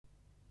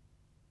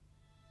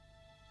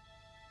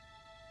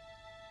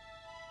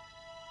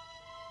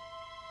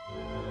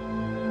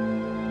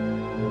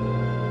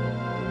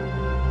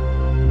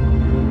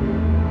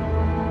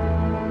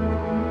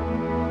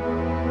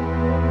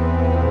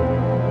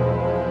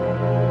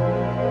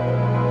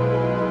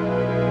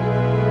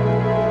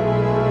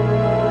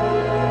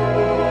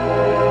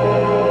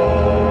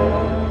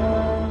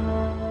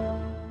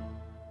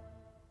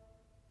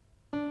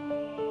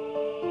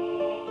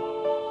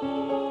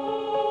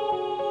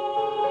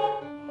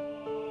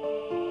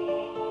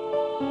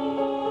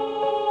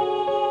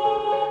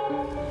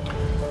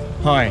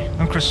Hi,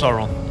 I'm Chris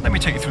Sorrell. Let me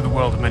take you through the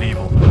world of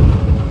MediEvil.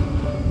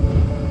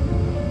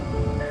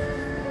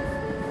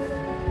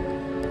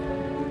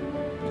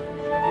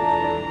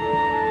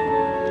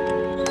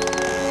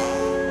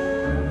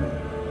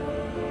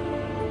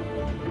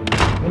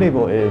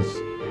 MediEvil is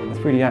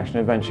a 3D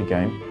action-adventure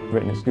game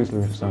written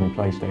exclusively for Sony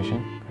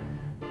PlayStation.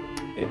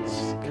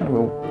 It's kind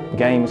of a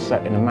game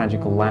set in a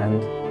magical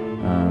land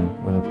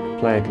where the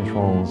player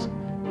controls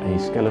a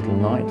skeletal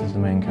knight as the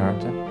main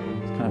character.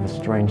 It's kind of a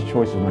strange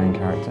choice of main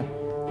character,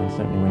 and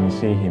certainly when you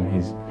see him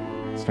he's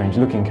a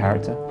strange-looking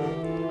character,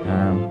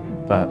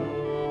 but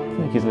I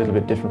think he's a little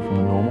bit different from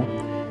the normal.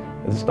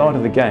 At the start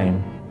of the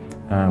game,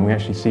 we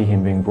actually see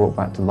him being brought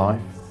back to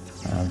life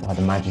by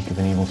the magic of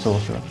an evil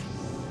sorcerer.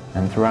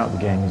 And throughout the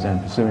game he's then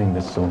pursuing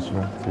this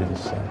sorcerer through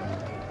this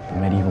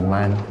medieval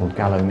land called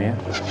Gallowmere.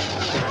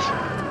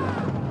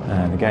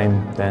 The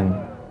game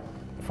then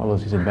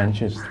follows his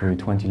adventures through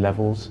 20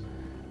 levels,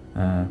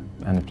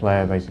 and the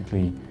player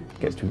basically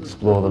gets to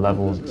explore the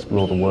levels,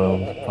 explore the world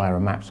via a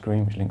map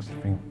screen which links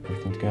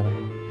everything together.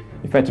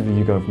 Effectively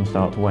you go from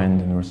start to end,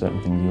 and there are certain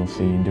things you'll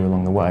see and do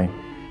along the way,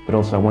 but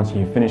also once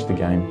you finish the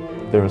game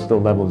there are still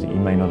levels that you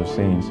may not have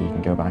seen, so you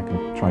can go back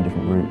and try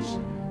different routes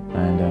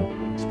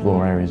and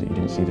explore areas that you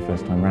didn't see the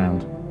first time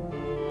round.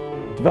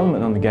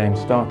 Development on the game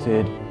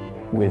started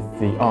with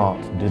the art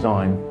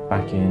design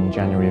back in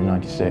January of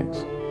 '96.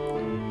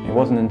 It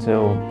wasn't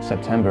until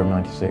September of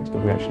 '96 that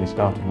we actually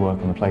started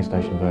work on the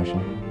PlayStation version,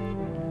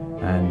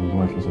 and we've been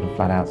working sort of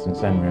flat out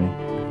since then really.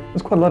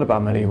 There's quite a lot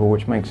about MediEvil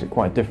which makes it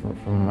quite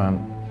different from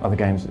other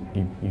games that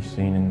you've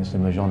seen in the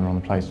similar genre on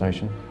the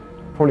PlayStation.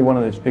 Probably one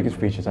of its biggest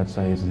features I'd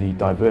say is the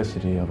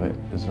diversity of it.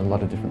 There's a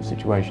lot of different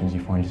situations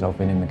you find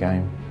yourself in the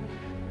game.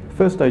 The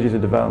first stages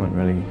of development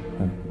really,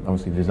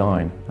 obviously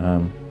design.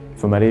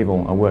 For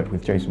MediEvil I worked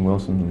with Jason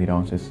Wilson, the lead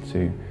artist,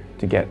 to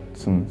get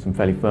some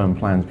fairly firm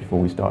plans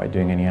before we started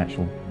doing any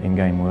actual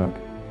in-game work.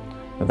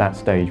 At that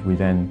stage we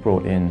then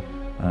brought in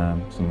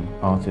some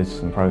artists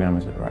and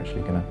programmers that were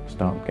actually going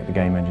to get the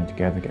game engine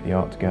together, get the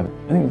art together.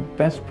 I think the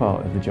best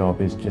part of the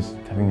job is just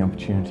having the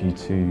opportunity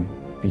to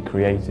be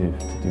creative,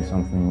 to do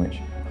something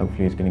which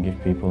hopefully is going to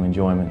give people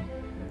enjoyment,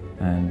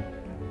 and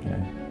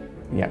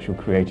the actual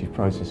creative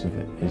process of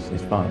it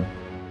is fun.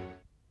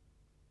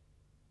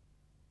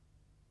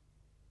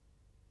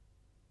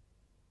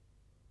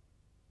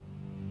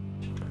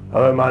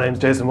 Hello, my name's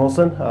Jason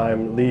Wilson.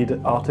 I'm lead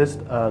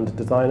artist and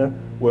designer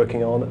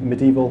working on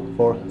MediEvil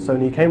for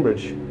Sony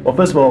Cambridge. Well,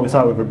 first of all, we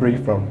start with a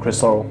brief from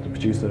Chris Sorrell, the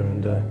producer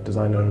and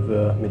designer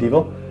of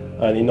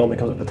MediEvil, and he normally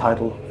comes up with the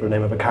title for the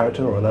name of a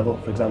character or a level.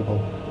 For example,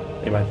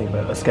 you might think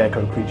about a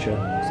scarecrow creature,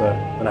 so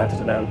then I have to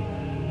sit down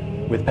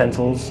with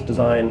pencils,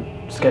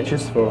 design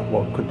sketches for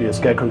what could be a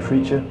scarecrow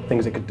creature,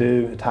 things it could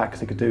do,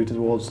 attacks it could do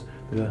towards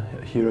the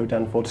hero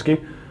Dan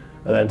Fortescue,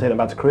 and then take them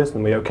back to Chris,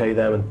 and we OK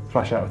them and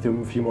thrash out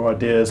a few more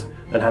ideas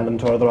and hand them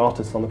to other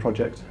artists on the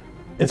project.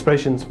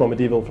 Inspirations for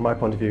MediEvil, from my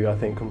point of view, I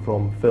think come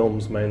from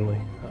films mainly.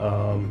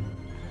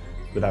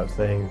 Without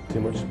saying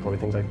too much, probably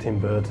things like Tim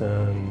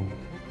Burton,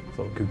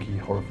 sort of kooky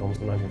horror films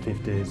in the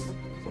 1950s, sort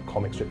of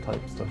comic strip type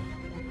stuff.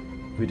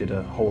 We did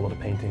a whole lot of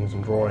paintings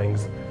and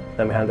drawings,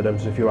 then we handed them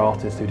to a few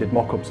artists who did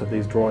mock-ups of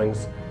these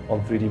drawings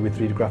on 3D with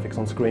 3D graphics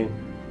on screen,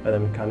 and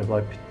then we kind of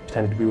like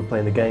pretended we were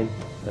playing the game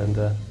and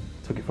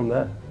took it from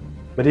there.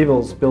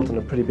 MediEvil's built on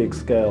a pretty big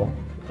scale,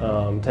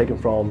 taken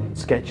from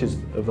sketches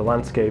of the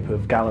landscape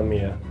of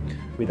Gallowmere.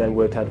 We then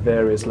worked out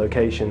various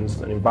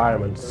locations and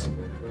environments,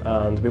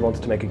 and we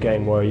wanted to make a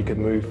game where you could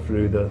move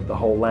through the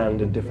whole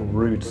land in different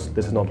routes.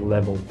 This is not a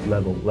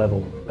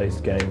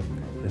level-based game.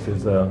 This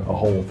is a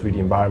whole 3D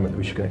environment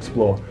which you can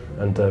explore,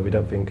 and we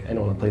don't think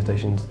anyone on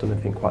PlayStation's done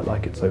anything quite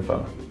like it so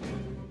far.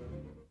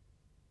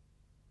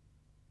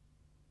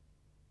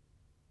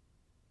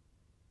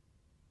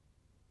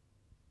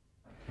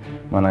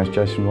 My name's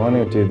Jason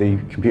Riley. I do the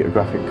computer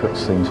graphic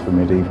cutscenes for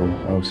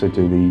MediEvil. I also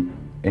do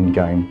the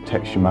in-game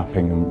texture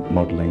mapping and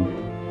modelling.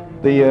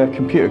 The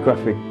computer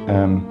graphic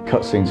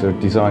cutscenes are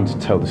designed to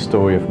tell the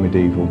story of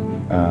MediEvil,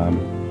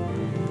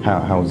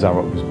 how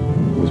Zarok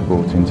was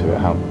brought into it,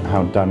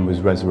 how Dan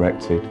was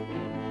resurrected,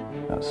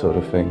 that sort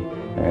of thing.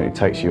 It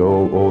takes you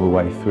all the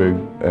way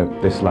through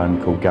this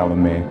land called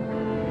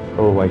Gallowmere,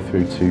 all the way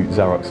through to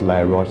Zarok's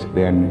lair right at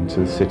the end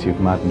into the City of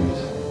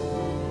Madness.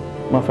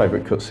 My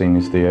favourite cutscene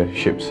is the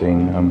ship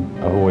scene.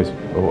 I've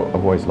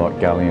always liked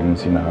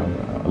galleons.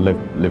 I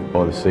lived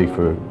by the sea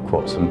for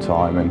quite some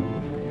time, and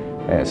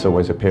it's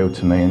always appealed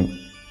to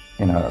me,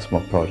 and that's my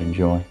pride and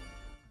joy.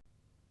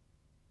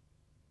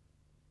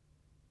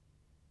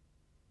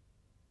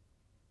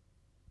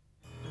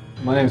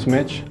 My name's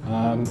Mitch.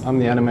 I'm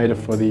the animator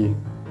for the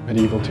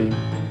MediEvil team.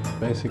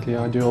 Basically,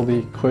 I do all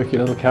the quirky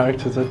little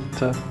characters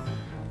that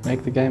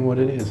make the game what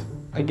it is.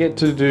 I get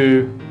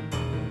to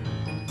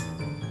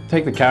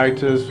take the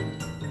characters,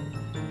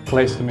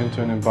 place them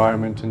into an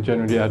environment, and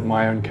generally add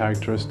my own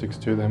characteristics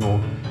to them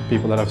or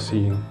people that I've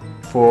seen.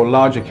 For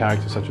larger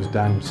characters such as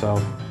Dan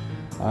himself,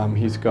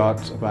 he's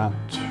got about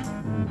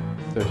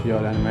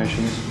 30-odd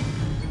animations,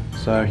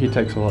 so he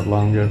takes a lot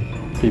longer.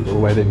 People, the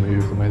way they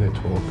move, the way they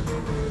talk.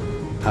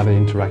 how they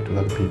interact with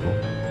other people.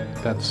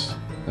 That's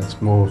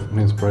more of an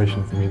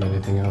inspiration for me than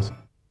anything else.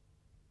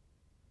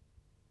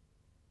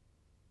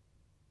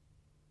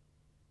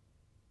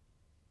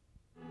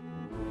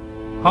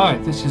 Hi,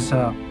 this is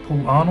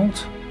Paul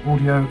Arnold,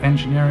 Audio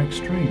Engineer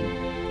Extreme.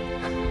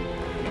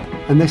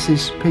 And this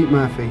is Pete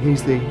Murphy.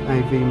 He's the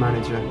AV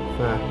manager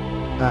for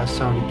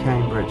Sony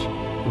Cambridge,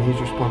 and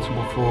he's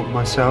responsible for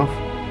myself,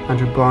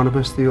 Andrew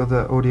Barnabas, the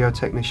other audio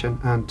technician,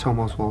 and Tom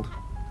Oswald,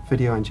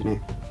 video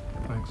engineer.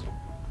 Thanks.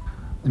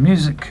 The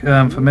music for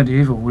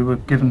MediEvil, we were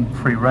given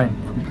free rein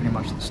from pretty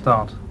much the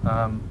start.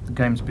 The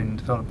game's been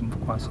developing for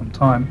quite some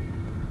time,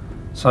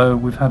 so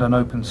we've had an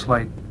open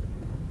slate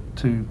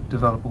to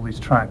develop all these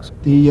tracks.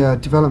 The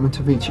development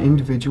of each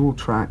individual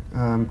track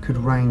could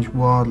range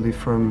wildly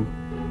from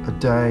a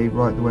day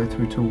right the way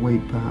through to a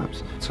week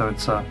perhaps. So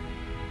it's a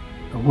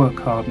work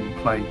hard and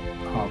play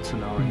hard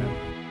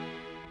scenario.